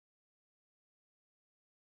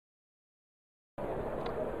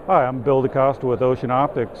Hi, I'm Bill DeCosta with Ocean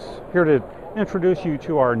Optics, here to introduce you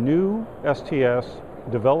to our new STS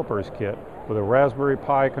Developers Kit with a Raspberry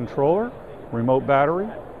Pi controller, remote battery,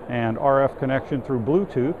 and RF connection through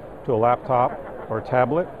Bluetooth to a laptop or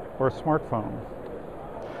tablet or smartphone.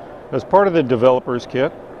 As part of the Developers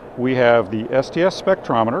Kit, we have the STS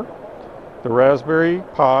Spectrometer, the Raspberry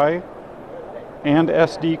Pi and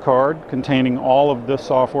SD card containing all of the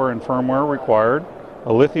software and firmware required,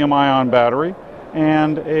 a lithium-ion battery,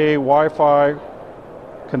 and a Wi-Fi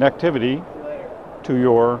connectivity to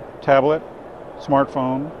your tablet,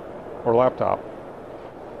 smartphone, or laptop.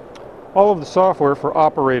 All of the software for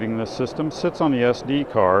operating this system sits on the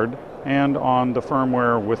SD card and on the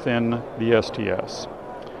firmware within the STS.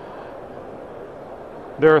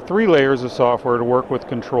 There are 3 layers of software to work with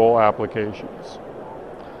control applications.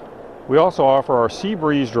 We also offer our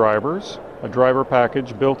Seabreeze drivers, a driver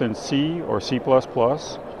package built in C or C++,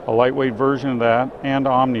 a lightweight version of that, and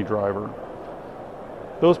Omni driver.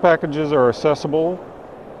 Those packages are accessible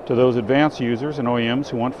to those advanced users and OEMs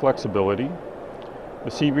who want flexibility. The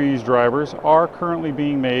Seabreeze drivers are currently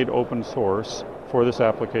being made open source for this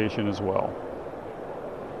application as well.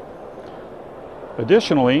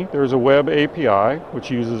 Additionally, there's a web API which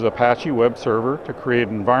uses Apache web server to create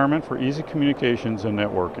an environment for easy communications and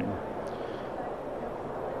networking.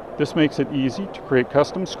 This makes it easy to create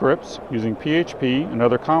custom scripts using PHP and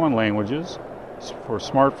other common languages for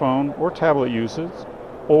smartphone or tablet uses,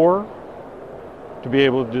 or to be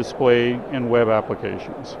able to display in web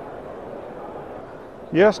applications.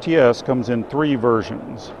 The STS comes in 3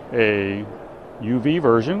 versions: a UV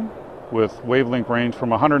version with wavelength range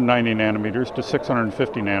from 190 nanometers to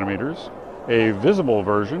 650 nanometers, a visible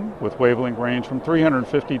version with wavelength range from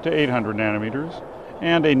 350 to 800 nanometers,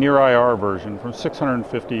 and a near IR version from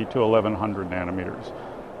 650 to 1100 nanometers.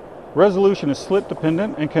 Resolution is slit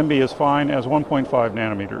dependent and can be as fine as 1.5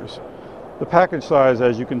 nanometers. The package size,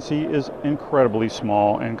 as you can see, is incredibly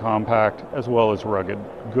small and compact, as well as rugged,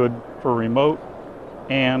 good for remote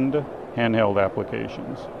and handheld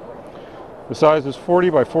applications. The size is 40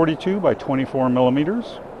 by 42 by 24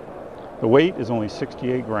 millimeters. The weight is only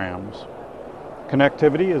 68 grams.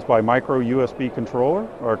 Connectivity is by micro USB controller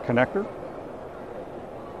or connector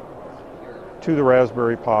to the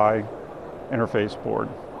Raspberry Pi interface board.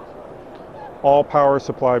 All power is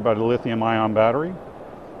supplied by the lithium-ion battery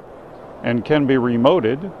and can be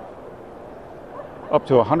remoted up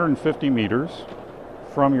to 150 meters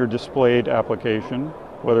from your displayed application,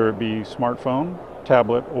 whether it be smartphone,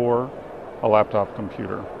 tablet, or a laptop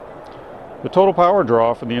computer. The total power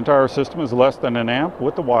draw for the entire system is less than an amp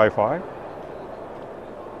with the Wi-Fi.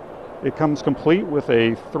 It comes complete with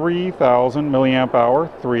a 3,000 milliamp hour,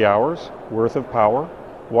 3 hours worth of power,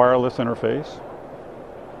 wireless interface,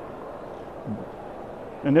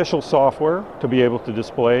 initial software to be able to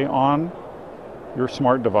display on your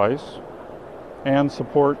smart device, and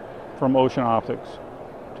support from Ocean Optics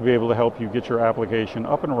to be able to help you get your application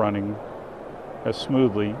up and running as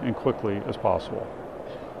smoothly and quickly as possible.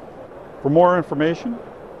 For more information,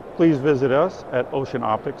 please visit us at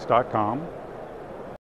oceanoptics.com.